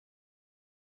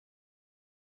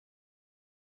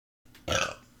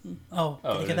Oh,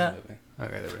 did you get that? Moving.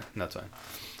 Okay, there we go. That's fine.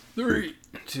 3,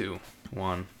 2,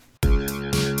 1.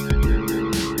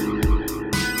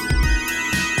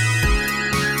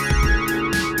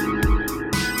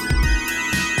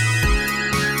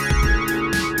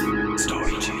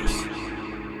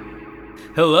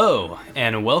 Hello,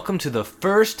 and welcome to the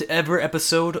first ever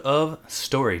episode of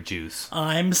Story Juice.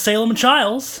 I'm Salem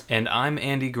Childs. And I'm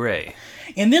Andy Gray.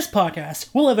 In this podcast,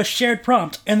 we'll have a shared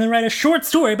prompt and then write a short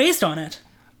story based on it.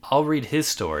 I'll read his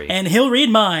story. And he'll read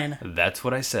mine. That's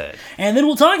what I said. And then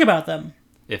we'll talk about them.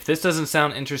 If this doesn't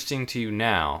sound interesting to you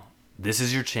now, this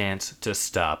is your chance to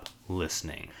stop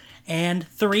listening. And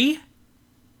 3,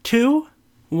 2,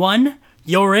 1,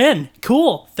 you're in.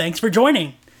 Cool. Thanks for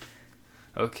joining.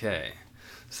 Okay.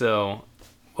 So,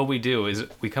 what we do is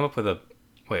we come up with a...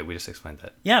 Wait, we just explained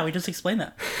that. Yeah, we just explained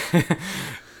that.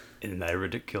 And I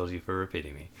ridiculed you for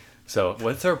repeating me. So,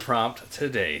 what's our prompt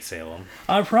today, Salem?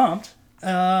 Our prompt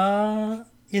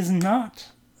is not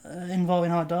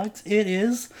involving hot dogs. It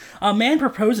is a man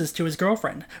proposes to his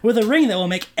girlfriend with a ring that will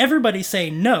make everybody say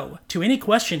no to any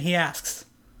question he asks.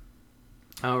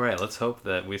 All right, let's hope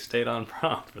that we stayed on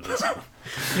prompt for this one.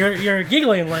 You're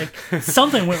giggling like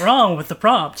something went wrong with the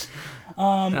prompt.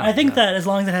 I think that as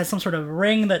long as it has some sort of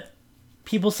ring that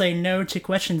people say no to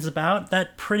questions about,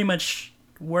 that pretty much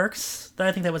works.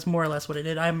 I think that was more or less what it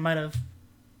did. I might have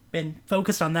been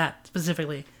focused on that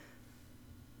specifically.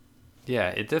 Yeah,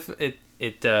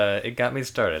 it got me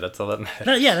started. That's all that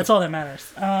matters. Yeah, that's all that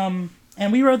matters. And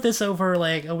we wrote this over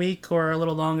like a week or a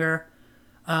little longer.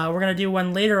 We're going to do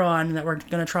one later on that we're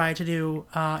going to try to do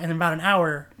in about an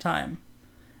hour time.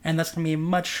 And that's going to be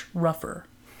much rougher.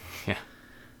 Yeah.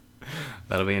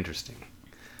 That'll be interesting.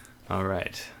 All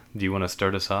right. Do you want to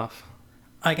start us off?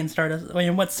 I can start us.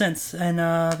 In what sense? And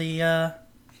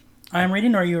I'm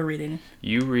reading or you're reading?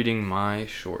 You reading my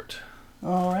short.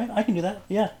 All right, I can do that.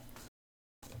 Yeah.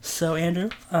 So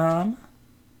Andrew,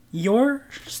 your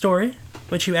story,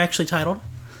 which you actually titled,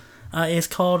 is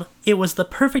called "It Was the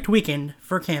Perfect Weekend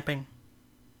for Camping."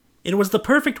 It was the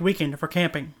perfect weekend for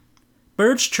camping.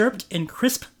 Birds chirped in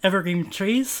crisp evergreen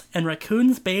trees, and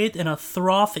raccoons bathed in a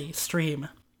frothy stream.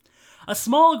 A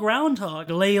small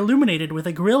groundhog lay illuminated with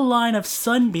a grill line of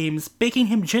sunbeams baking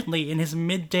him gently in his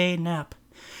midday nap.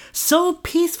 So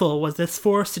peaceful was this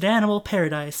forested animal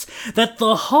paradise that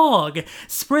the hog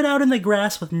spread out in the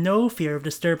grass with no fear of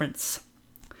disturbance.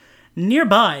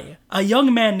 Nearby, a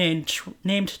young man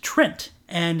named Trent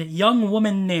and young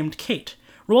woman named Kate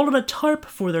rolled out a tarp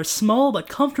for their small but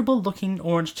comfortable-looking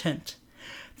orange tent.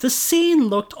 The scene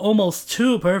looked almost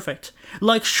too perfect,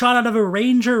 like shot out of a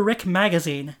Ranger Rick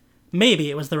magazine. Maybe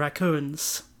it was the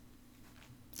raccoons.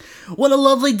 "What a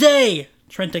lovely day!"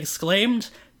 Trent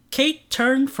exclaimed. Kate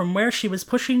turned from where she was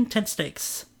pushing tent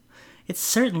stakes. "It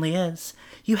certainly is.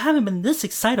 You haven't been this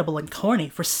excitable and corny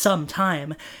for some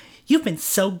time. You've been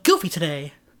so goofy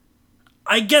today."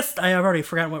 I have already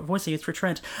forgotten what voice he used for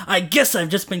Trent. "I guess I've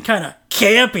just been kinda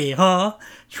campy, huh?"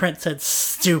 Trent said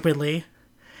stupidly.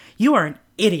 "You are an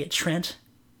idiot, Trent."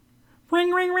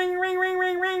 Ring, ring, ring, ring, ring,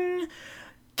 ring, ring.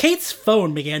 Kate's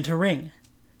phone began to ring.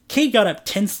 Kate got up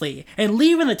tensely, and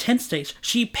leaving the tent stakes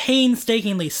she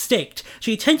painstakingly staked,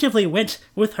 she tentatively went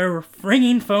with her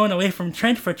ringing phone away from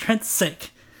Trent for Trent's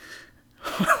sake.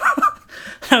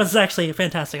 That was actually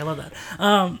fantastic. I love that.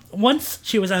 Once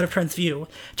she was out of Trent's view,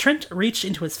 Trent reached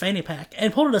into his fanny pack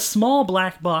and pulled out a small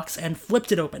black box and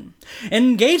flipped it open. An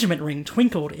engagement ring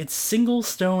twinkled its single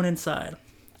stone inside.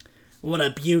 "What a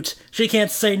beaut! She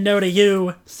can't say no to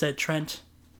you," said Trent.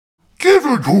 "Give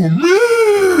it to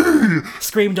me!"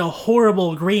 screamed a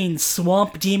horrible green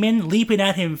swamp demon, leaping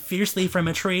at him fiercely from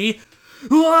a tree.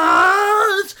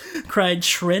 "What?" cried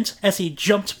Trent as he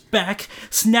jumped back,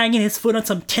 snagging his foot on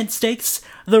some tent stakes.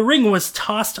 The ring was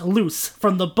tossed loose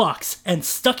from the box and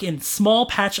stuck in a small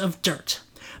patch of dirt.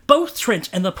 Both Trent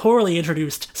and the poorly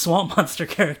introduced swamp monster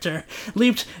character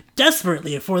leaped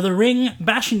desperately for the ring,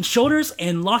 bashing shoulders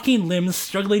and locking limbs,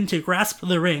 struggling to grasp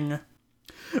the ring.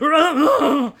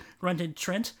 Grunted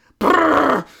Trent.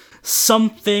 "Brrr!"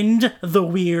 Somethinged the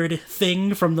weird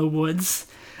thing from the woods.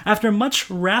 After much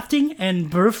rafting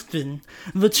and birthing,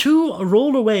 the two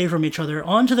rolled away from each other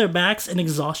onto their backs in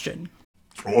exhaustion.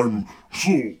 "I'm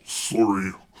so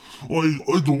sorry. I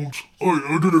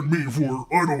didn't mean for,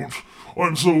 I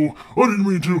didn't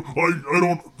mean to, I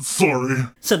don't, sorry,"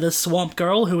 said the swamp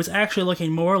girl, who was actually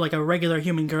looking more like a regular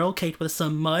human girl caked with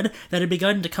some mud that had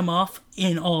begun to come off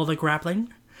in all the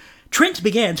grappling. Trent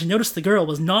began to notice the girl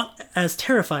was not as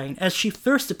terrifying as she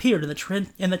first appeared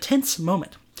in the tense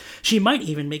moment. She might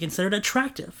even be considered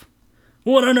attractive.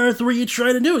 "What on earth were you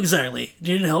trying to do exactly?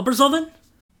 Did you need help or something?"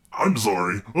 "I'm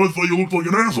sorry. I thought you looked like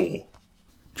an asshole."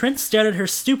 Trent stared at her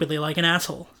stupidly like an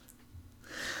asshole.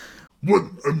 What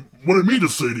I mean to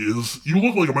say to you is, you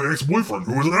look like my ex-boyfriend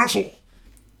who was an asshole.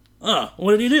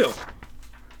 What did he do?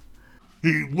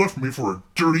 He left me for a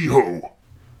dirty hoe.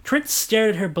 Trent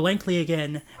stared at her blankly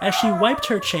again as she wiped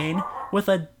her chain with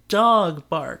a dog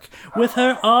bark with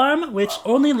her arm, which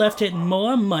only left it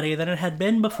more muddy than it had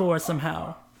been before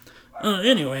somehow.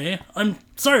 Anyway, I'm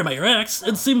sorry about your ex.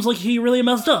 It seems like he really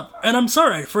messed up, and I'm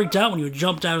sorry I freaked out when you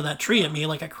jumped out of that tree at me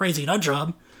like a crazy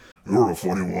nutjob. You're a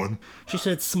funny one, She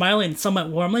said, smiling somewhat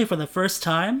warmly for the first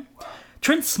time.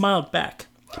 Trent smiled back,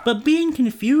 but being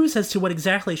confused as to what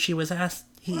exactly he asked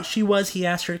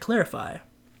her to clarify.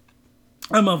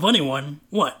 I'm a funny one.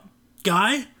 What?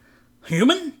 Guy?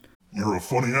 Human? You're a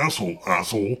funny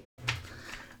asshole.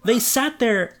 They sat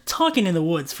there talking in the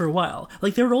woods for a while,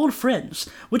 like they were old friends,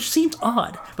 which seemed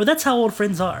odd, but that's how old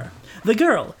friends are. The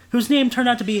girl, whose name turned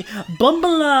out to be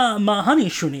Bumbala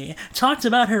Mahanishuni, talked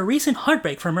about her recent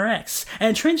heartbreak from her ex,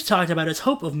 and Trent talked about his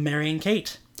hope of marrying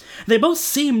Kate. They both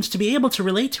seemed to be able to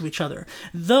relate to each other,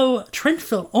 though Trent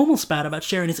felt almost bad about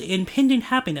sharing his impending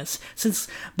happiness, since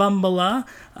Bumbala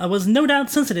was no doubt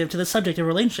sensitive to the subject of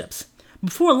relationships.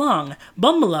 Before long,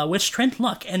 Bumbala wished Trent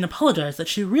luck and apologized that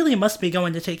she really must be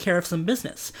going to take care of some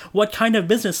business. What kind of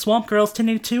business Swamp Girls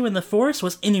tended to in the forest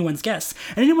was anyone's guess,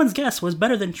 and anyone's guess was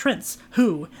better than Trent's,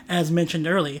 who, as mentioned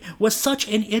early, was such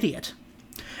an idiot.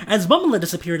 As Bumbala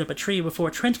disappeared up a tree before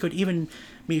Trent could even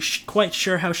be quite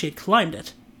sure how she had climbed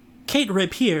it, Kate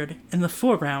reappeared in the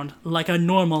foreground like a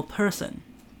normal person.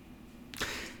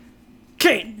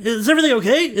 Kate, is everything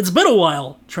okay? It's been a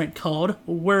while, Trent called,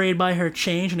 worried by her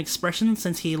change in expression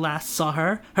since he last saw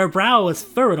her. Her brow was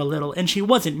furrowed a little, and she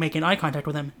wasn't making eye contact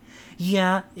with him.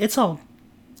 Yeah, it's all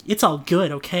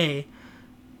good, okay.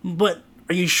 But,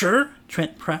 are you sure?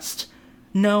 Trent pressed.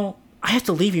 No, I have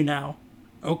to leave you now.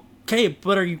 Okay,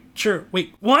 but are you sure?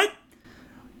 Wait, what?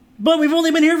 But we've only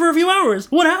been here for a few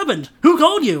hours. What happened? Who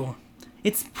called you?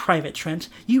 It's private, Trent.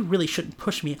 You really shouldn't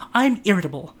push me. I'm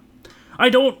irritable. I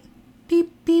don't...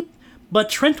 Beep, beep. But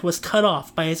Trent was cut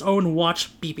off by his own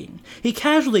watch beeping. He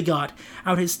casually got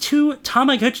out his two I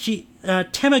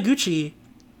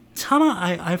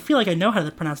feel like I know how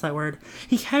to pronounce that word.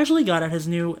 He casually got out his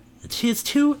two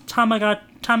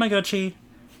Tamagotchi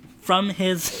from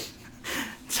his...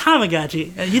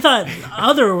 Tamagotchi. You thought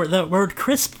the word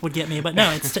crisp would get me, but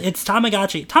no, it's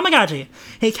Tamagotchi. Tamagotchi.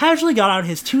 He casually got out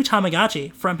his two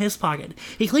Tamagotchi from his pocket.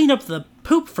 He cleaned up the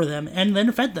poop for them and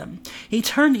then fed them. He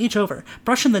turned each over,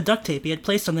 brushing the duct tape he had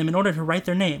placed on them in order to write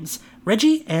their names,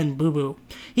 Reggie and Boo Boo.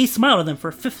 He smiled at them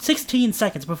for 16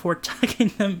 seconds before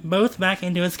tucking them both back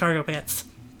into his cargo pants.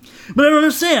 But I don't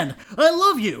understand. I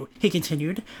love you, he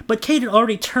continued, but Kate had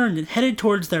already turned and headed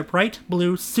towards their bright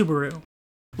blue Subaru.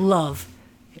 Love.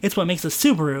 It's what makes a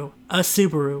Subaru a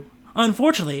Subaru.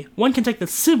 Unfortunately, one can take the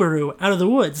Subaru out of the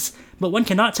woods, but one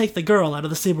cannot take the girl out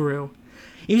of the Subaru.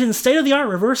 Using the state-of-the-art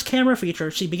reverse camera feature,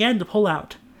 she began to pull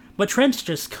out. But Trent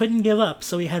just couldn't give up,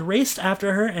 so he had raced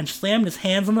after her and slammed his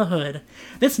hands on the hood.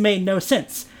 This made no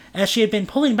sense, as she had been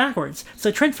pulling backwards,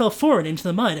 so Trent fell forward into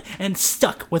the mud and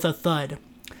stuck with a thud.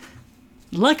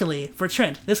 Luckily for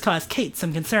Trent, this caused Kate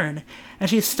some concern, and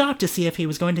she stopped to see if he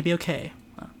was going to be okay.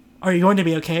 Are you going to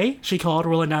be okay? She called,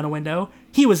 rolling down a window.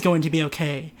 He was going to be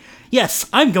okay. Yes,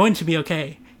 I'm going to be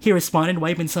okay, he responded,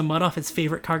 wiping some mud off his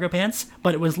favorite cargo pants,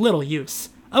 but it was little use.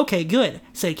 Okay, good,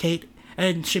 said Kate,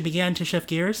 and she began to shift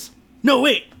gears. No,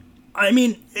 wait! I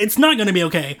mean, it's not going to be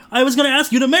okay. I was going to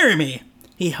ask you to marry me.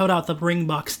 He held out the ring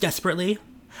box desperately.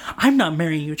 I'm not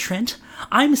marrying you, Trent.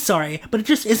 I'm sorry, but it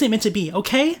just isn't meant to be,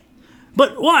 okay?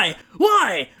 But why?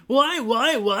 Why? Why?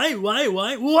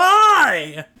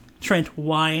 Trent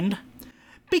whined.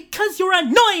 Because you're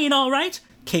annoying, all right,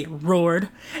 Kate roared.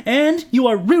 And you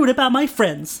are rude about my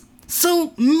friends.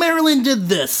 So Marilyn did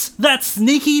this. That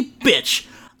sneaky bitch.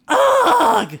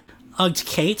 Ugh! Ugged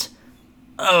Kate.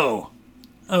 Oh,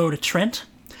 to Trent.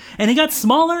 And he got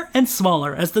smaller and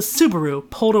smaller as the Subaru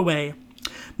pulled away.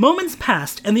 Moments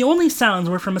passed, and the only sounds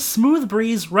were from a smooth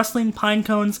breeze rustling pine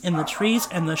cones in the trees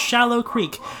and the shallow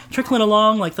creek, trickling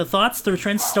along like the thoughts through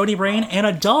Trent's stony brain, and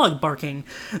a dog barking.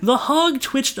 The hog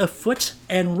twitched a foot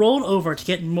and rolled over to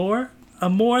get a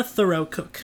more thorough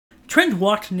cook. Trent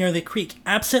walked near the creek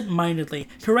absent-mindedly,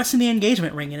 caressing the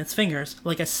engagement ring in its fingers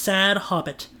like a sad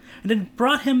hobbit. It had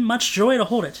brought him much joy to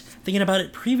hold it, thinking about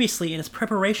it previously in his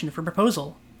preparation for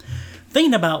proposal.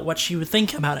 Thinking about what she would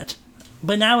think about it.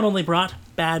 But now it only brought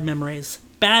bad memories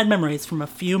from a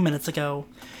few minutes ago.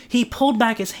 He pulled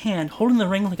back his hand, holding the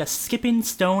ring like a skipping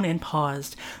stone, and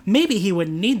paused. Maybe he would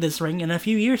need this ring in a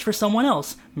few years for someone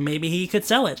else. Maybe he could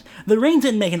sell it. The ring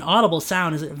didn't make an audible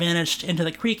sound as it vanished into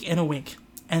the creek in a wink.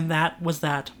 And that was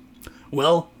that.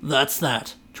 Well, that's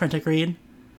that, Trent agreed.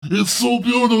 It's so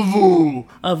beautiful!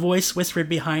 A voice whispered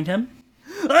behind him.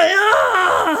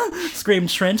 "Ah!" screamed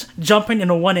Trent, jumping in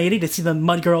a 180 to see the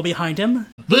mud girl behind him.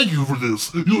 Thank you for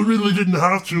this. You really didn't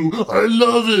have to. I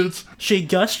love it. She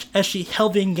gushed as she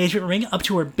held the engagement ring up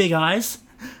to her big eyes.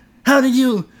 How did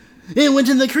you... It went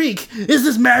in the creek. Is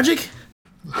this magic?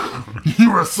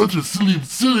 You are such a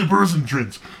silly person,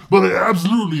 Trent. But I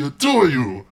absolutely adore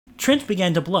you. Trent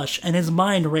began to blush, and his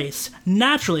mind raced.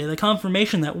 Naturally, the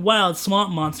confirmation that wild swamp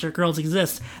monster girls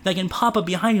exist that can pop up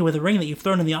behind you with a ring that you've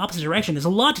thrown in the opposite direction is a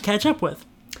lot to catch up with.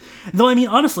 Though, I mean,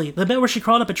 honestly, the bit where she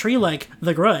crawled up a tree like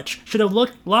The Grudge should have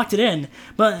locked it in,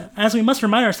 but as we must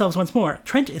remind ourselves once more,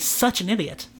 Trent is such an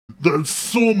idiot. There's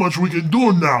so much we can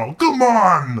do now. Come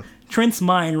on! Trent's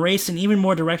mind raced in even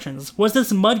more directions. Was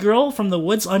this mud girl from the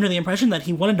woods under the impression that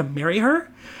he wanted to marry her?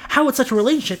 How would such a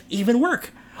relationship even work?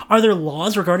 Are there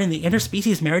laws regarding the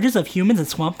interspecies marriages of humans and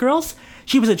swamp girls?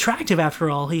 She was attractive after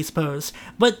all, he supposed,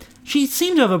 but she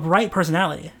seemed to have a bright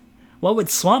personality. What would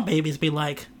swamp babies be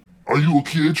like? Are you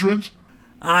okay, Trent?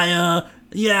 I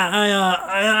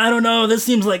don't know, this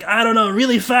seems like,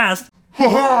 really fast. Ha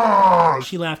ha!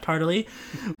 She laughed heartily.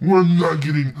 We're not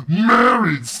getting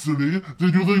married, silly.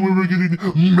 Did you think we were getting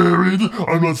married?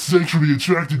 I'm not sexually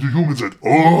attracted to humans at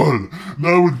all.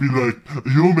 That would be like a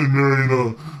human marrying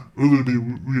a... Well, it'd be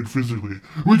weird physically.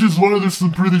 Which is why there's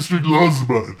some pretty strict laws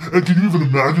about it. And can you even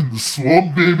imagine the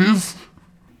swamp babies?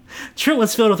 Trent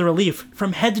was filled with relief.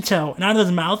 From head to toe, and out of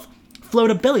his mouth flowed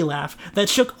a belly laugh that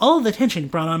shook all of the tension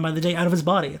brought on by the day out of his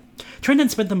body. Trent had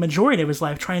spent the majority of his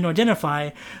life trying to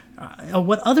identify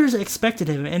what others expected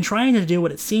him and trying to do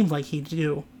what it seemed like he'd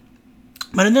do.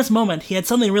 But in this moment, he had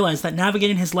suddenly realized that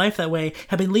navigating his life that way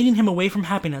had been leading him away from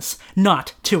happiness,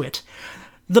 not to it.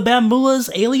 The Bambula's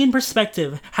alien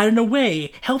perspective had in a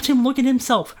way helped him look at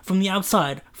himself from the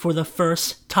outside for the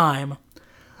first time.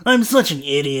 I'm such an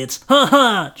idiot. Ha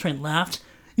ha, Trent laughed.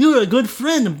 You're a good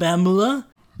friend, Bambula.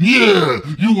 Yeah,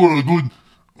 you are a good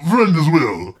friend as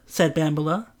well, said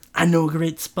Bambula. I know a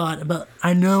great spot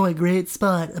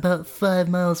about 5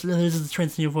 miles from here. This is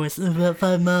Trent's new voice. About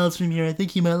 5 miles from here, I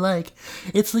think you might like.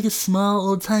 It's like a small,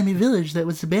 old-timey village that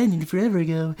was abandoned forever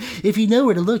ago. If you know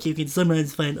where to look, you can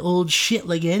sometimes find old shit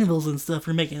like anvils and stuff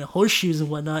for making horseshoes and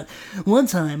whatnot. One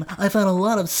time, I found a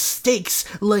lot of stakes,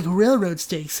 like railroad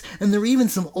stakes, and there were even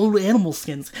some old animal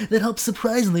skins that helped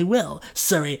surprisingly well.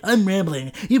 Sorry, I'm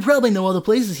rambling. You probably know all the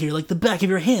places here like the back of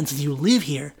your hand since you live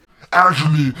here.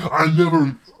 Actually, I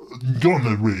never gone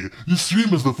that way. This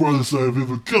stream is the farthest I've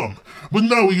ever come. But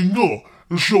now we can go.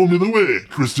 Show me the way,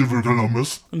 Christopher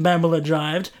Columbus. Bambula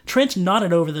jived. Trent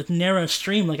nodded over the narrow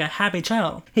stream like a happy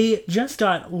child. He just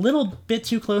got a little bit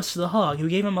too close to the hog, who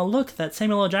gave him a look that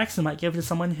Samuel L. Jackson might give to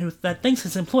someone that thinks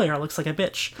his employer looks like a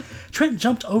bitch. Trent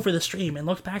jumped over the stream and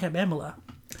looked back at Bambula.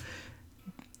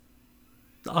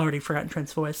 Already forgotten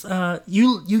Trent's voice.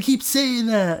 You keep saying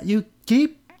that. You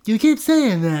keep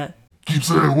saying that. Keep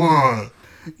saying what?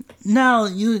 Now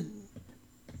you...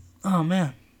 Oh,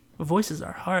 man. Voices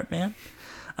are hard, man.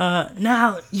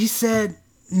 Now, you said,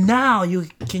 now you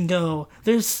can go.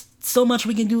 There's so much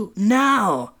we can do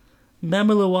now.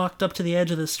 Bambula walked up to the edge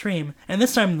of the stream, and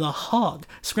this time the hog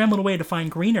scrambled away to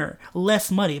find greener, less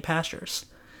muddy pastures.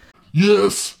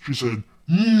 Yes, she said.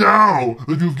 Now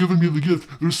that you've given me the gift,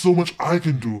 there's so much I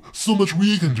can do, so much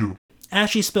we can do. As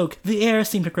she spoke, the air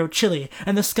seemed to grow chilly,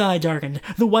 and the sky darkened.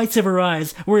 The whites of her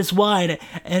eyes were as wide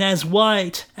and as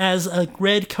white as a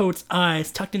red coat's eyes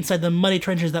tucked inside the muddy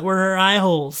trenches that were her eye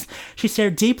holes. She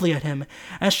stared deeply at him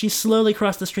as she slowly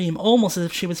crossed the stream, almost as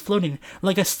if she was floating,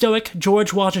 like a stoic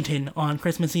George Washington on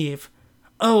Christmas Eve.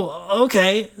 Oh,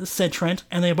 okay, said Trent,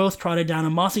 and they both trotted down a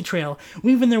mossy trail,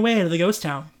 weaving their way to the ghost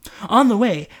town. On the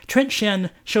way, Trent Shen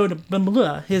showed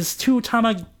Bambula his two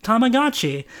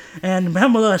Tamagotchi, and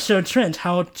Bambula showed Trent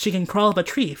how she can crawl up a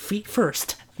tree feet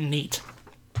first. Neat.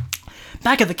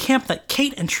 Back at the camp that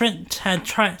Kate and Trent had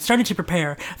started to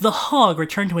prepare, the hog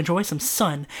returned to enjoy some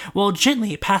sun, while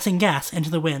gently passing gas into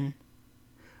the wind.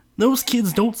 Those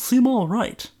kids don't seem all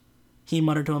right, he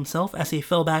muttered to himself as he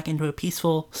fell back into a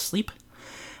peaceful sleep.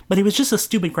 But he was just a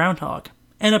stupid groundhog.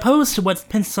 And opposed to what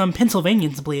some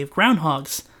Pennsylvanians believe,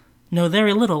 groundhogs know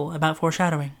very little about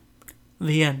foreshadowing.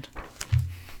 The end.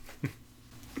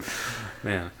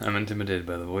 Man, I'm intimidated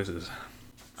by the voices.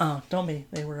 Oh, don't be.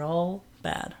 They were all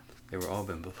bad. They were all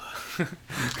Bambula.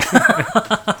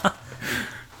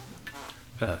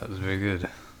 That was very good.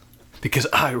 Because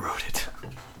I wrote it.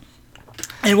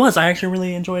 It was. I actually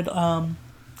really enjoyed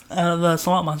the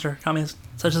Swamp Monster. Caught me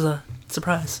such as a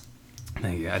surprise.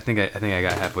 Thank you. I think I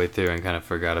got halfway through and kind of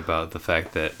forgot about the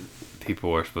fact that people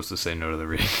were supposed to say no to the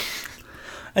reading.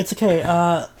 It's okay.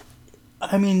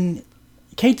 I mean,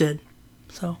 Kate did.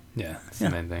 So Yeah, that's the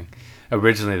main thing.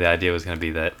 Originally, the idea was going to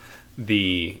be that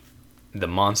the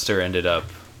monster ended up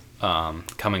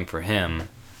coming for him,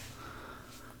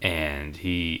 and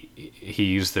he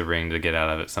used the ring to get out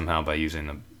of it somehow by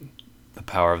using the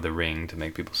power of the ring to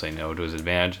make people say no to his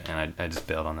advantage, and I just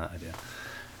bailed on that idea.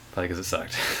 Probably because it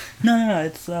sucked. No.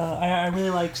 It's I really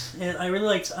liked it. I really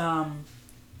liked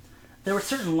there were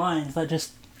certain lines that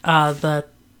just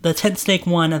the tent snake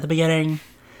one at the beginning.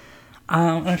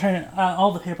 I'm trying to.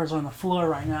 All the papers are on the floor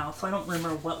right now, so I don't remember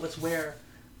what was where.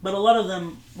 But a lot of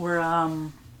them were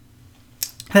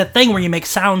that thing where you make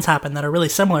sounds happen that are really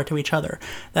similar to each other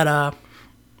that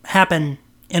happen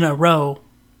in a row.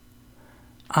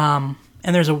 And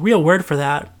there's a real word for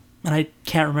that, and I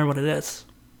can't remember what it is.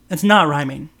 It's not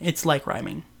rhyming. It's like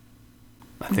rhyming.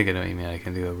 I think I know what you mean. I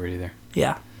can't do that word either.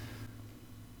 Yeah.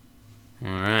 All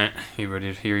right, you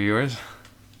ready to hear yours?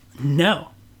 No,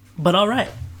 but all right.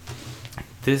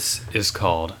 This is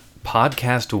called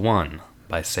Podcast 1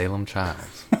 by Salem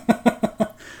Childs.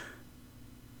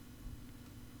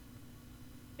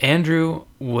 Andrew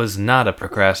was not a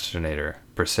procrastinator,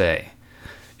 per se.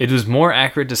 It was more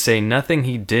accurate to say nothing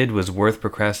he did was worth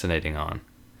procrastinating on.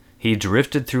 He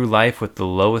drifted through life with the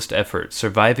lowest effort,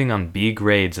 surviving on B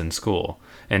grades in school,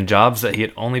 and jobs that he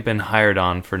had only been hired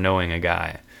on for knowing a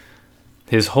guy.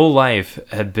 His whole life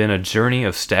had been a journey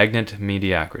of stagnant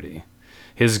mediocrity.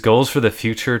 His goals for the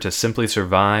future to simply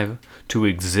survive, to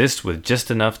exist with just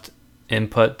enough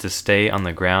input to stay on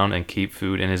the ground and keep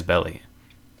food in his belly.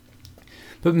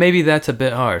 But maybe that's a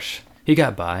bit harsh. He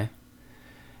got by.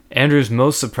 Andrew's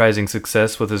most surprising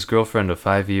success was his girlfriend of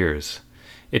 5 years.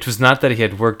 It was not that he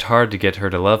had worked hard to get her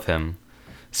to love him,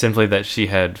 simply that she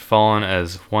had fallen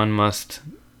as one must...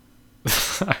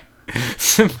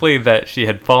 simply that she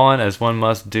had fallen as one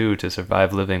must do to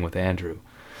survive living with Andrew.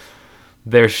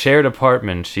 Their shared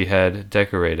apartment she had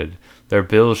decorated, their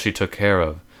bills she took care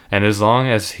of, and as long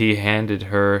as he handed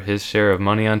her his share of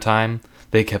money on time,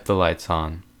 they kept the lights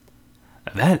on.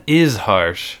 That is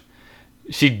harsh.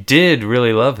 She did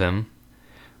really love him.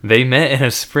 They met in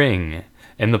a spring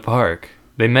in the park.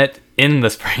 They met in the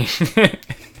spring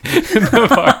in the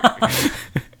park.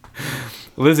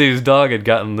 Lizzie's dog had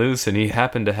gotten loose and he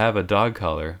happened to have a dog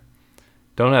collar.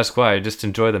 Don't ask why, just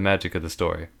enjoy the magic of the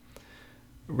story.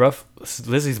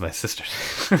 Lizzie's my sister.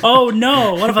 Oh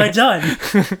no, what have I done?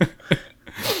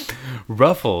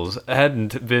 Ruffles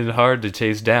hadn't been hard to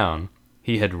chase down.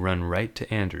 He had run right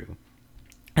to Andrew.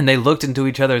 And they looked into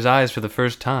each other's eyes for the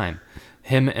first time.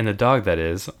 Him and the dog, that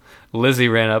is. Lizzie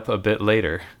ran up a bit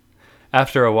later.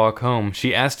 After a walk home,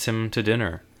 she asked him to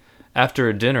dinner. After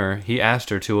a dinner, he asked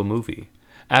her to a movie.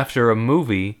 After a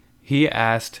movie, he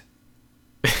asked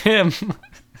him...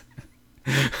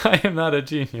 I am not a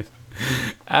genius.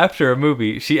 After a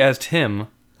movie, she asked him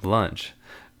lunch.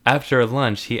 After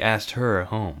lunch, he asked her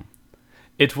home.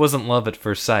 It wasn't love at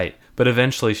first sight, but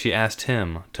eventually she asked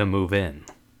him to move in.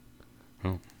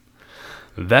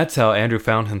 That's how Andrew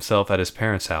found himself at his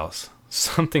parents' house,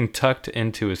 something tucked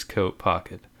into his coat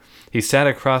pocket. He sat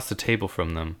across the table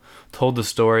from them, told the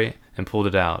story, and pulled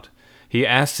it out. He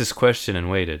asked his question and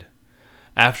waited.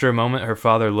 After a moment, her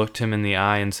father looked him in the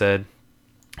eye and said,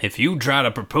 "If you try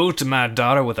to propose to my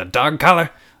daughter with a dog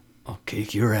collar, I'll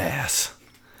kick your ass."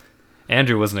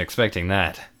 Andrew wasn't expecting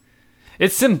that.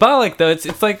 It's symbolic, though.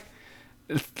 It's like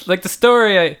the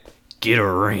story Get a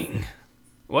ring.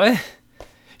 What?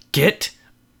 Get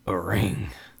a ring.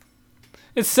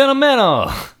 It's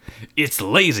sentimental. It's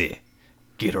lazy.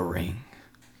 Get a ring.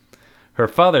 Her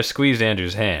father squeezed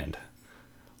Andrew's hand.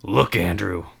 "Look,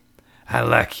 Andrew, I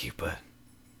like you, but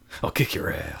I'll kick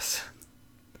your ass."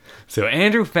 So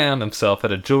Andrew found himself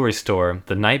at a jewelry store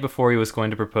the night before he was going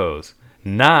to propose,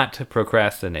 not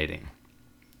procrastinating.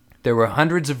 There were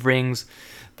hundreds of rings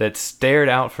that stared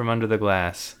out from under the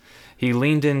glass. He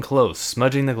leaned in close,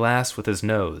 smudging the glass with his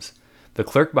nose. The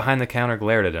clerk behind the counter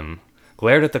glared at him,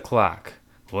 glared at the clock,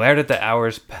 glared at the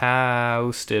hours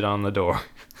posted on the door.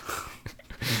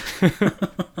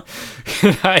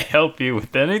 "Can I help you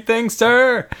with anything,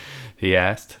 sir?" he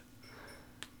asked.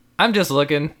 "I'm just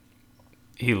looking."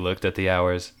 He looked at the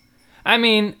hours. "I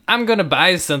mean, I'm gonna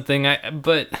buy something,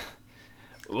 but...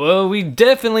 Well, we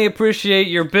definitely appreciate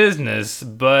your business,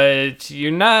 but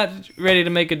you're not ready to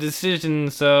make a decision,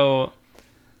 so...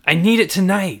 I need it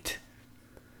tonight.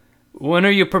 When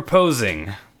are you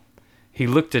proposing?" He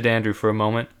looked at Andrew for a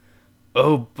moment.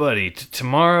 "Oh, buddy,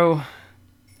 tomorrow?"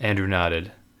 Andrew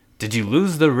nodded. "Did you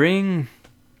lose the ring?"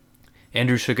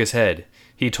 Andrew shook his head.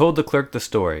 He told the clerk the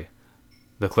story.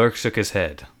 The clerk shook his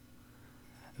head.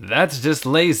 "That's just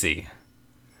lazy."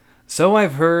 "So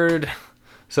I've heard.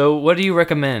 So what do you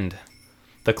recommend?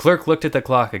 The clerk looked at the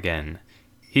clock again.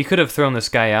 He could have thrown this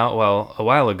guy out a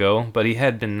while ago, but he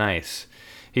had been nice.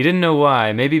 He didn't know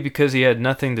why. Maybe because he had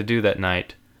nothing to do that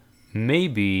night.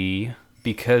 Maybe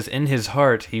because in his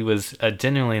heart he was a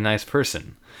genuinely nice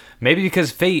person. Maybe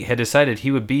because fate had decided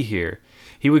he would be here.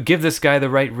 He would give this guy the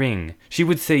right ring. She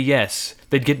would say yes.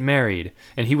 They'd get married.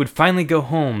 And he would finally go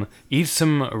home, eat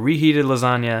some reheated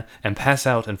lasagna, and pass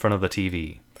out in front of the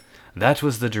TV. That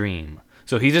was the dream.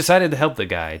 So he decided to help the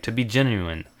guy, to be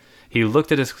genuine. He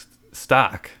looked at his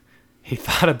stock. He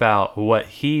thought about what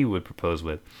he would propose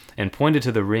with, and pointed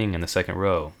to the ring in the second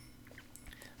row.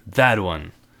 That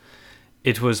one.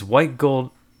 It was white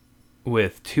gold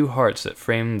with 2 hearts that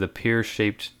framed the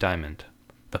pear-shaped diamond.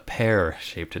 The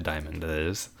pear-shaped diamond, that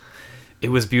is. It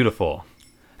was beautiful.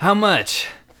 How much?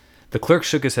 The clerk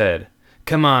shook his head.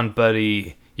 Come on,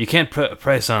 buddy. You can't put a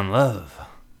price on love,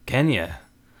 can ya?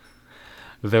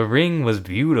 The ring was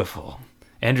beautiful,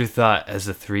 Andrew thought as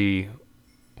the 3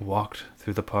 walked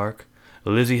through the park.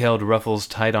 Lizzie held Ruffles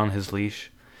tight on his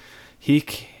leash.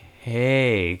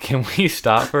 Hey, can we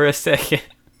stop for a second?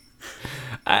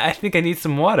 I think I need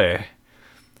some water.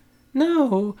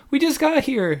 No, we just got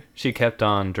here, she kept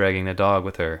on, dragging the dog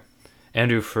with her.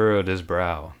 Andrew furrowed his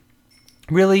brow.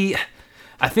 Really?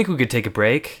 I think we could take a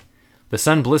break. The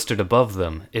sun blistered above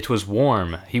them. It was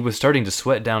warm. He was starting to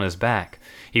sweat down his back.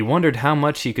 He wondered how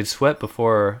much he could sweat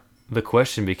before the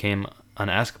question became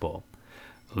unaskable.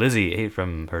 Lizzie ate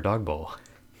from her dog bowl.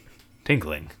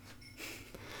 Tinkling.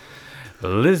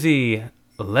 Lizzie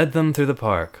led them through the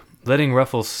park, letting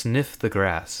Ruffles sniff the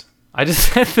grass. I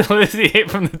just said that Lizzie ate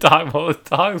from the dog bowl. The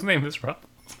dog's name is Ruffles.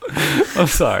 I'm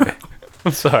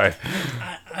sorry.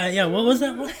 Yeah, what was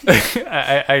that one?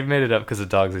 I made it up because the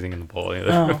dog's eating in the bowl.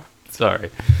 Oh. Sorry.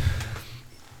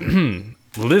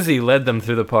 Lizzie led them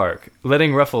through the park,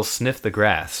 letting Ruffles sniff the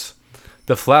grass,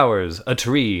 the flowers, a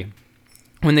tree.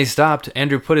 When they stopped,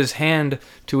 Andrew put his hand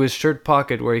to his shirt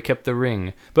pocket where he kept the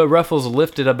ring, but Ruffles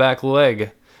lifted a back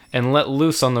leg and let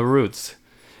loose on the roots.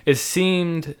 It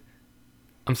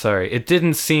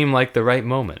didn't seem like the right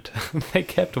moment. They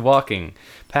kept walking,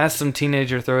 past some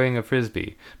teenager throwing a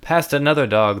frisbee, past another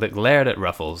dog that glared at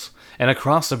Ruffles, and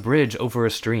across a bridge over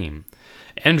a stream.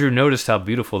 Andrew noticed how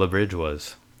beautiful the bridge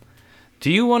was. Do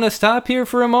you want to stop here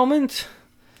for a moment?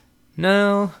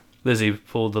 No. Lizzie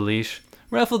pulled the leash.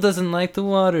 Ruffles doesn't like the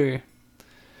water.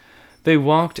 They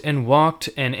walked,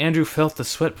 and Andrew felt the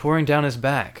sweat pouring down his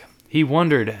back. He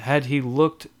wondered how he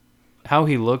looked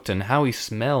and how he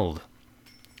smelled.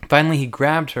 Finally, he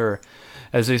grabbed her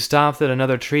as they stopped at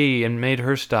another tree and made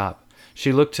her stop.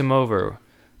 She looked him over.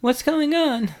 What's going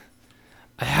on?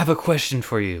 I have a question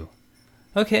for you.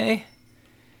 Okay.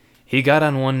 He got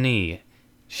on one knee.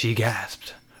 She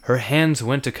gasped. Her hands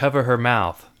went to cover her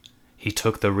mouth. He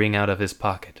took the ring out of his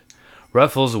pocket.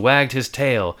 Ruffles wagged his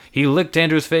tail. He licked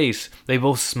Andrew's face. They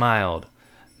both smiled.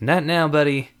 Not now,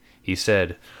 buddy, he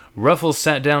said. Ruffles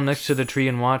sat down next to the tree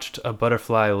and watched a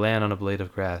butterfly land on a blade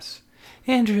of grass.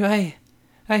 Andrew, I...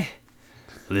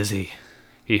 Lizzie.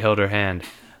 He held her hand.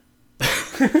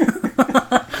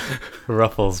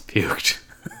 Ruffles puked.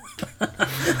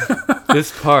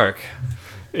 This park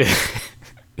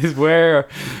is where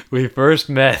we first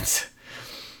met.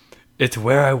 It's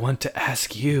where I want to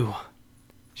ask you.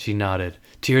 She nodded,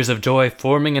 tears of joy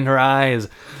forming in her eyes.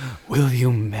 Will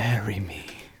you marry me?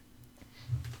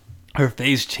 Her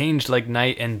face changed like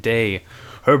night and day.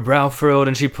 Her brow furrowed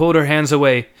and she pulled her hands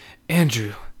away.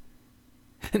 Andrew.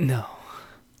 No.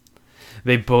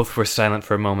 They both were silent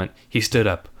for a moment. He stood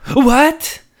up.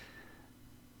 What?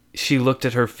 She looked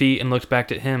at her feet and looked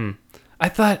back at him. I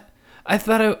thought I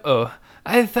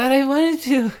wanted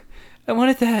to. I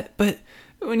wanted that, but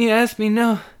when you asked me,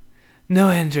 no,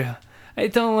 Andrew, I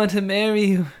don't want to marry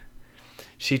you.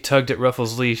 She tugged at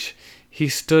Ruffles' leash. He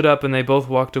stood up and they both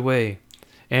walked away.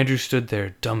 Andrew stood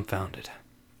there, dumbfounded.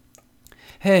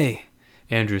 Hey,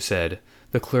 Andrew said.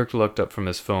 The clerk looked up from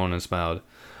his phone and smiled.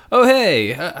 Oh,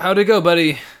 hey, how'd it go,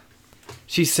 buddy?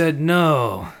 She said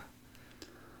no.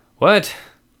 What?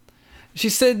 She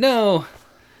said no.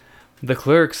 The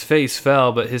clerk's face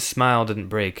fell, but his smile didn't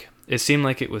break. It seemed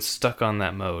like it was stuck on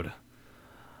that mode.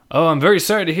 Oh, I'm very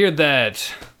sorry to hear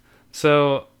that.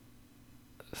 So,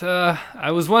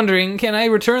 I was wondering, can I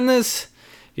return this?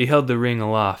 He held the ring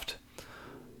aloft.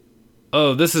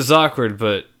 Oh, this is awkward,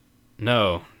 but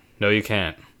no, you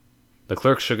can't. The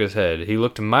clerk shook his head. He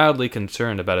looked mildly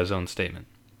concerned about his own statement.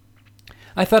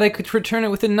 I thought I could return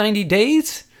it within 90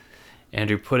 days?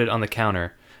 Andrew put it on the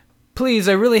counter. Please,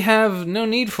 I really have no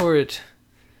need for it.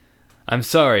 I'm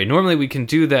sorry. Normally we can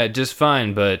do that just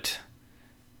fine, but...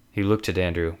 He looked at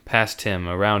Andrew, past him,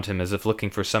 around him, as if looking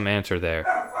for some answer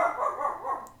there.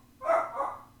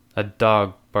 A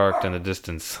dog barked in the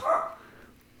distance.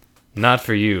 Not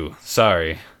for you,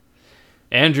 sorry.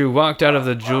 Andrew walked out of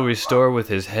the jewelry store with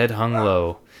his head hung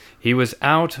low. He was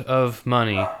out of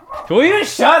money. Will you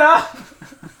shut up?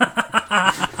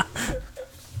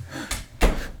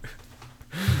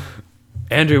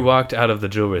 Andrew walked out of the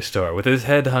jewelry store with his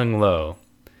head hung low.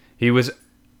 He was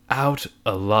out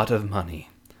a lot of money.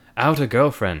 Out a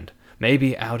girlfriend.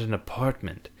 Maybe out an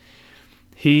apartment.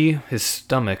 His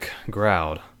stomach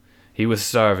growled. He was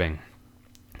starving.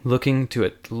 Looking to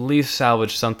at least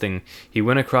salvage something, he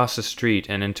went across the street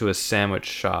and into a sandwich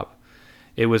shop.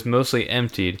 It was mostly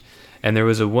emptied, and there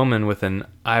was a woman with an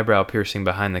eyebrow piercing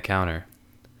behind the counter.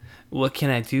 "What can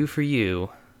I do for you?"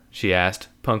 she asked.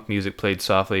 Punk music played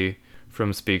softly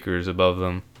from speakers above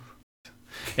them.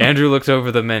 Andrew looked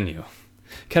over the menu.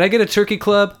 "Can I get a turkey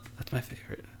club?" That's my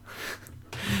favorite.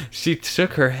 She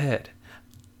shook her head.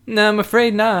 "No, I'm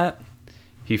afraid not."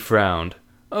 He frowned.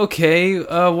 "Okay,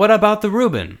 what about the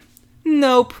Reuben?"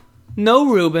 "Nope, no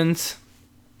Reubens."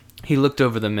 He looked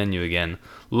over the menu again,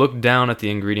 looked down at the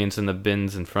ingredients in the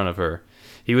bins in front of her.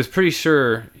 He was pretty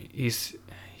sure he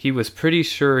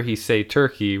say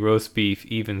turkey, roast beef,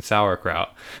 even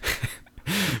sauerkraut.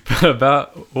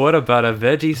 But what about a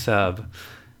veggie sub?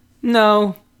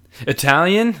 "No."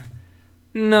 "Italian?"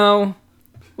 "No."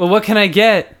 "Well, what can I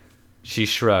get?" She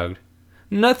shrugged.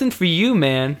 "Nothing for you,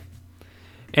 man."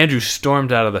 Andrew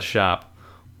stormed out of the shop.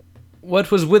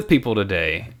 What was with people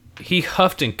today? He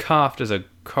huffed and coughed as a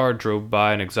car drove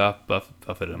by and exhaust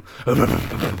buffeted him.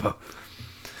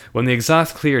 When the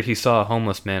exhaust cleared, he saw a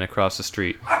homeless man across the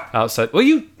street. Outside... Will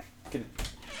you...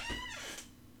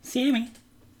 Sammy,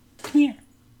 come here.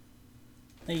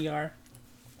 There you are.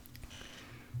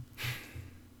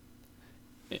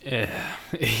 He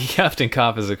huffed and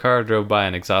coughed as a car drove by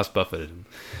and exhaust buffeted him.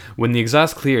 When the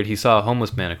exhaust cleared, he saw a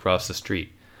homeless man across the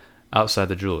street, outside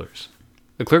the jeweler's.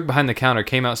 The clerk behind the counter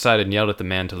came outside and yelled at the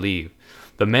man to leave.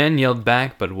 The man yelled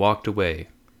back but walked away.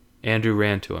 Andrew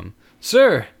ran to him.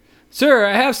 Sir,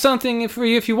 I have something for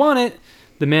you if you want it."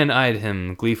 The man eyed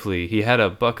him gleefully. He had a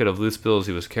bucket of loose bills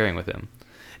he was carrying with him.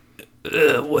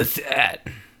 What's that?"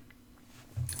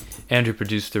 Andrew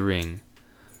produced the ring.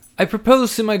 "I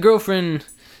proposed to my girlfriend.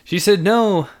 She said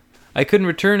no. I couldn't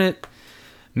return it.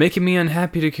 Making me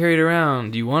unhappy to carry it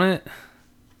around. Do you want it?"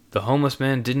 The homeless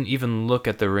man didn't even look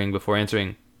at the ring before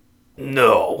answering,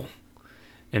 "No,"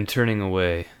 and turning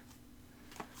away.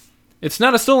 "It's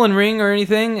not a stolen ring or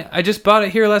anything. I just bought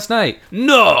it here last night."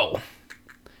 "No!"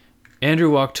 Andrew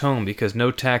walked home because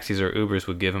no taxis or Ubers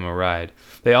would give him a ride.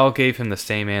 They all gave him the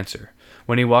same answer.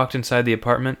 When he walked inside the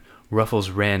apartment, Ruffles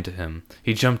ran to him.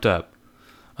 He jumped up.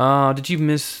 "Aw, did you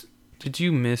miss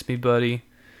me, buddy?"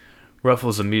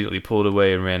 Ruffles immediately pulled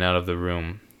away and ran out of the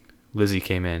room. Lizzie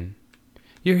came in.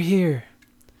 "You're here.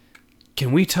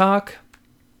 Can we talk?"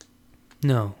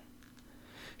 "No."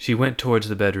 She went towards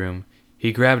the bedroom.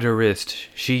 He grabbed her wrist.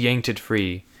 She yanked it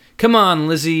free. "Come on,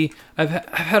 Lizzie. I've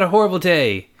had a horrible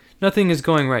day. Nothing is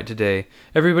going right today.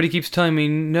 Everybody keeps telling me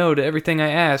no to everything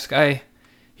I ask.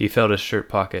 He felt his shirt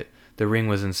pocket. The ring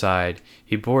was inside.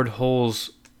 She bored holes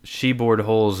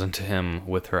into him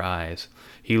with her eyes.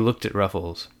 He looked at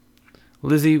Ruffles.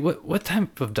 "Lizzie, what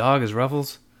type of dog is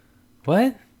Ruffles?"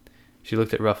 "What?" She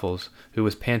looked at Ruffles, who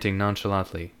was panting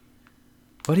nonchalantly.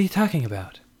 "What are you talking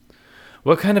about?"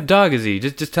 "What kind of dog is he?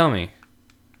 Just tell me."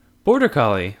 "Border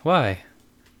Collie. Why?"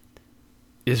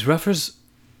 "Is Ruffles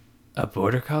a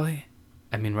Border Collie?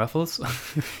 I mean Ruffles?"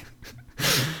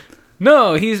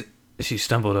 "No, he's..." She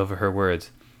stumbled over her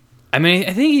words. "I mean,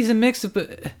 I think he's a mix of...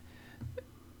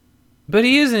 But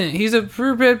he isn't. He's a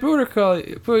purebred Border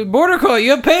Collie. Border Collie,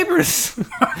 you have papers!"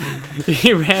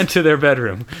 He ran to their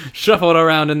bedroom, shuffled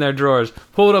around in their drawers,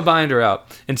 pulled a binder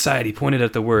out. Inside, he pointed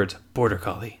at the words, Border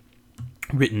Collie,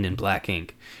 written in black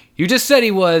ink. "You just said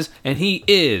he was, and he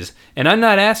is. And I'm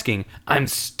not asking, I'm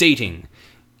stating.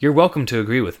 You're welcome to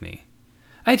agree with me."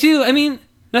 "I do. I mean,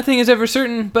 nothing is ever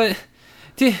certain, but...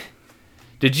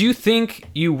 Did you think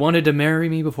you wanted to marry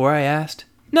me before I asked?"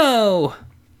 "No!"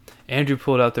 Andrew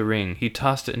pulled out the ring. He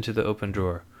tossed it into the open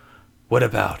drawer. "What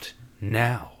about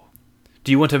now?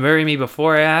 Do you want to marry me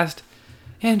before I asked?"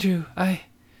 "Andrew,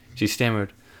 She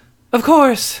stammered. "Of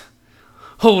course!"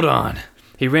 "Hold on."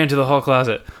 He ran to the hall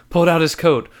closet, pulled out his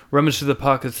coat, rummaged through the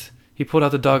pockets. He pulled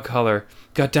out the dog collar,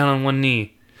 got down on one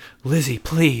knee. "Lizzie,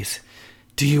 please,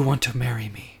 do you want to marry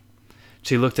me?"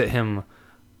 She looked at him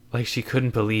like she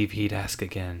couldn't believe he'd ask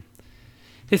again.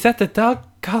 "Is that the dog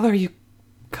collar you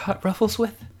caught Ruffles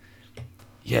with?"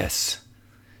 "Yes."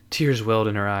 Tears welled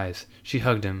in her eyes. She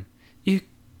hugged him. "You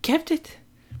kept it?"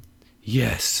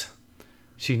 "Yes."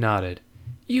 She nodded.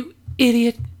 "You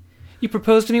idiot. You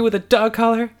proposed to me with a dog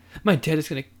collar? My dad is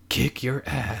gonna kick your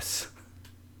ass.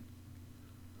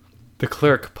 The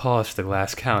clerk polished the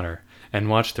glass counter and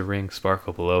watched the ring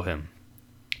sparkle below him.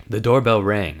 The doorbell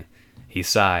rang. He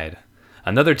sighed.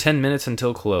 Another 10 minutes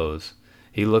until close.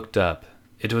 He looked up.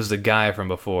 It was the guy from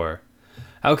before.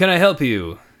 "How can I help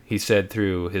you?" he said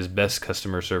through his best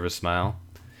customer service smile.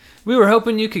 "We were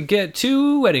hoping you could get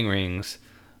 2 wedding rings."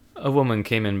 A woman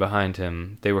came in behind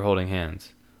him. They were holding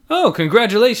hands. "Oh,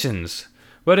 congratulations!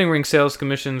 Wedding ring sales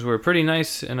commissions were pretty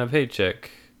nice in a paycheck,"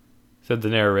 said the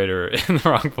narrator in the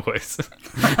wrong voice.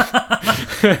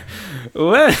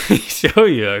 "Let me show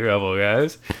you a couple,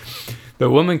 guys." The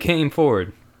woman came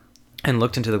forward and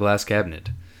looked into the glass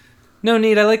cabinet. "No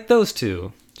need, I like those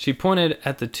 2. She pointed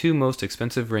at the 2 most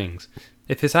expensive rings.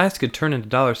 If his eyes could turn into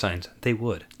dollar signs, they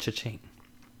would. Cha-ching.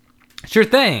 "Sure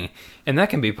thing, and that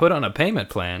can be put on a payment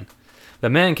plan." The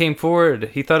man came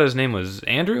forward. He thought his name was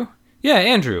Andrew? "Yeah,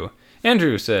 Andrew."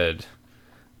 Andrew said,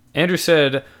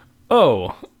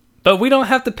 "Oh, but we don't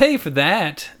have to pay for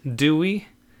that, do we?"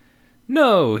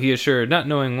 "No," he assured, not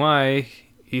knowing why.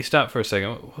 He stopped for a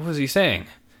second. What was he saying?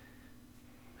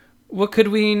 "What could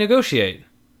we negotiate?"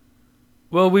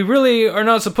 "Well, we really are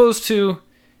not supposed to."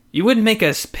 "You wouldn't make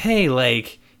us pay,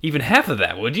 like, even half of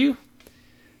that, would you?"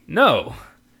 "No."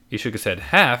 He shook his head.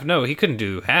 "Half? No, he couldn't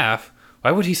do half.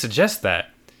 Why would he suggest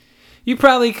that?" "You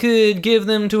probably could give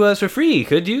them to us for free,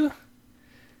 could you?"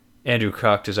 Andrew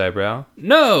cocked his eyebrow.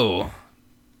 "No!"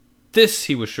 This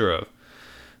he was sure of.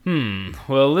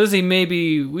 Well, Lizzie,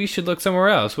 maybe we should look somewhere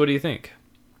else. What do you think?"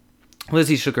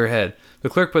 Lizzie shook her head. The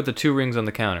clerk put the 2 rings on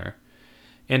the counter.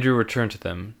 Andrew returned to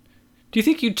them. "Do you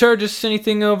think you'd charge us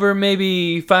anything over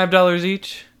maybe $5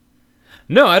 each?"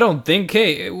 "No, I don't think.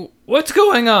 Hey, what's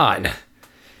going on?"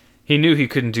 He knew he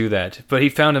couldn't do that, but he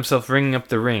found himself ringing up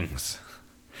the rings.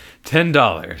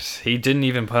 $10. He didn't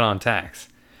even put on tax.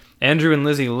 Andrew and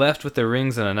Lizzie left with their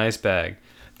rings in a nice bag.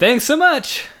 "Thanks so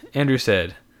much," Andrew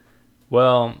said.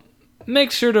 "Well,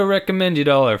 make sure to recommend you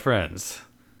to all our friends."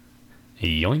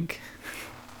 Yoink.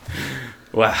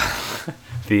 Wow.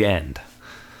 The end.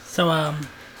 So,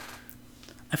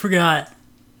 I forgot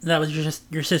that was just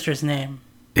your sister's name.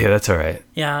 Yeah, that's all right.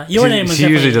 Yeah, your name was She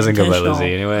usually doesn't go by intentional.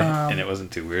 Lizzie anyway, and it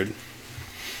wasn't too weird.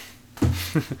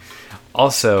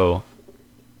 Also,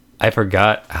 I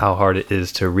forgot how hard it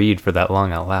is to read for that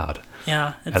long out loud.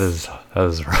 Yeah, That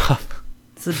was rough.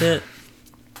 it's a bit.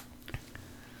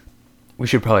 We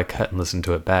should probably cut and listen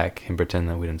to it back and pretend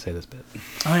that we didn't say this bit.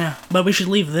 Oh yeah, but we should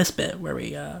leave this bit where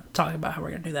we talk about how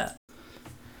we're gonna do that.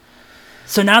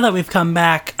 So now that we've come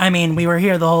back, I mean, we were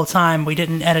here the whole time. We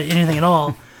didn't edit anything at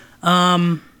all.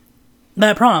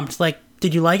 That prompt, like,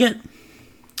 did you like it?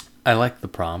 I like the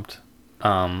prompt.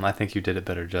 I think you did it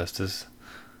better justice.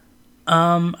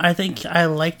 I think I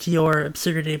liked your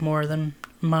absurdity more than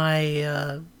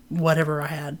my whatever I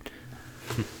had.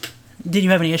 Did you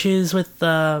have any issues with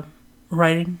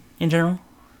writing in general?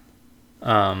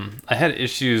 I had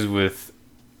issues with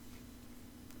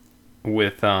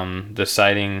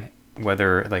deciding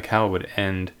whether, like, how it would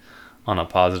end on a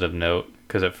positive note.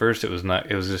 Because at first it was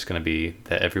just going to be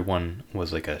that everyone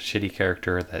was like a shitty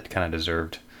character that kind of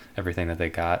deserved everything that they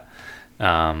got.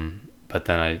 But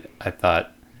then I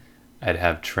thought I'd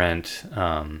have Trent,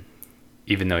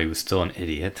 even though he was still an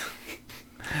idiot,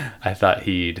 I thought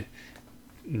he'd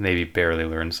maybe barely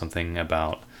learn something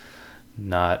about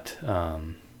not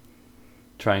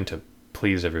trying to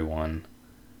please everyone.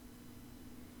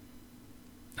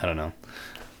 I don't know.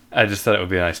 I just thought it would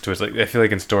be a nice twist. Like, I feel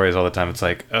like in stories all the time, it's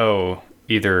like, oh,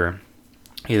 either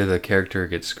the character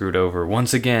gets screwed over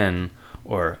once again,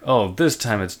 or oh, this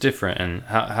time it's different, and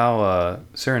how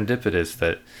serendipitous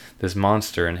that this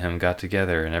monster and him got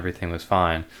together and everything was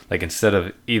fine. Like, instead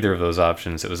of either of those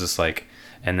options, it was just like,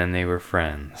 and then they were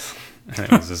friends, and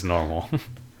it was just normal.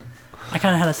 I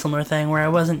kind of had a similar thing where I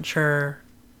wasn't sure.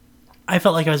 I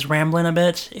felt like I was rambling a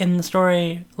bit in the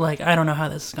story. Like, I don't know how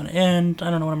this is going to end. I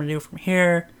don't know what I'm going to do from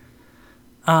here.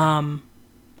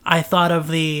 I thought of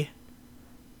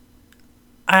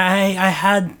I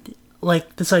had,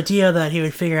 like, this idea that he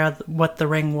would figure out what the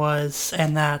ring was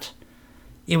and that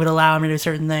it would allow him to do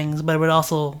certain things, but it would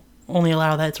also only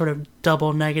allow that sort of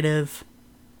double negative.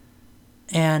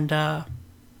 And I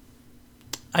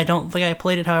don't think I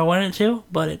played it how I wanted it to,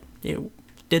 but it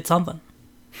did something.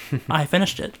 I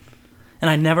finished it. And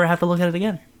I never have to look at it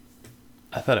again.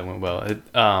 I thought it went well.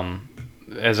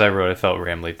 As I wrote, it felt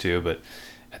rambly too, but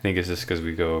I think it's just because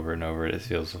we go over and over it. It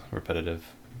feels repetitive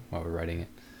while we're writing it.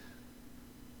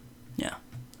 Yeah.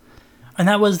 And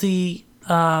that was the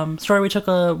story we took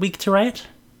a week to write.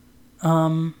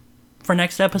 For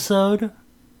next episode,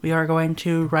 we are going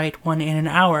to write one in an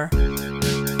hour.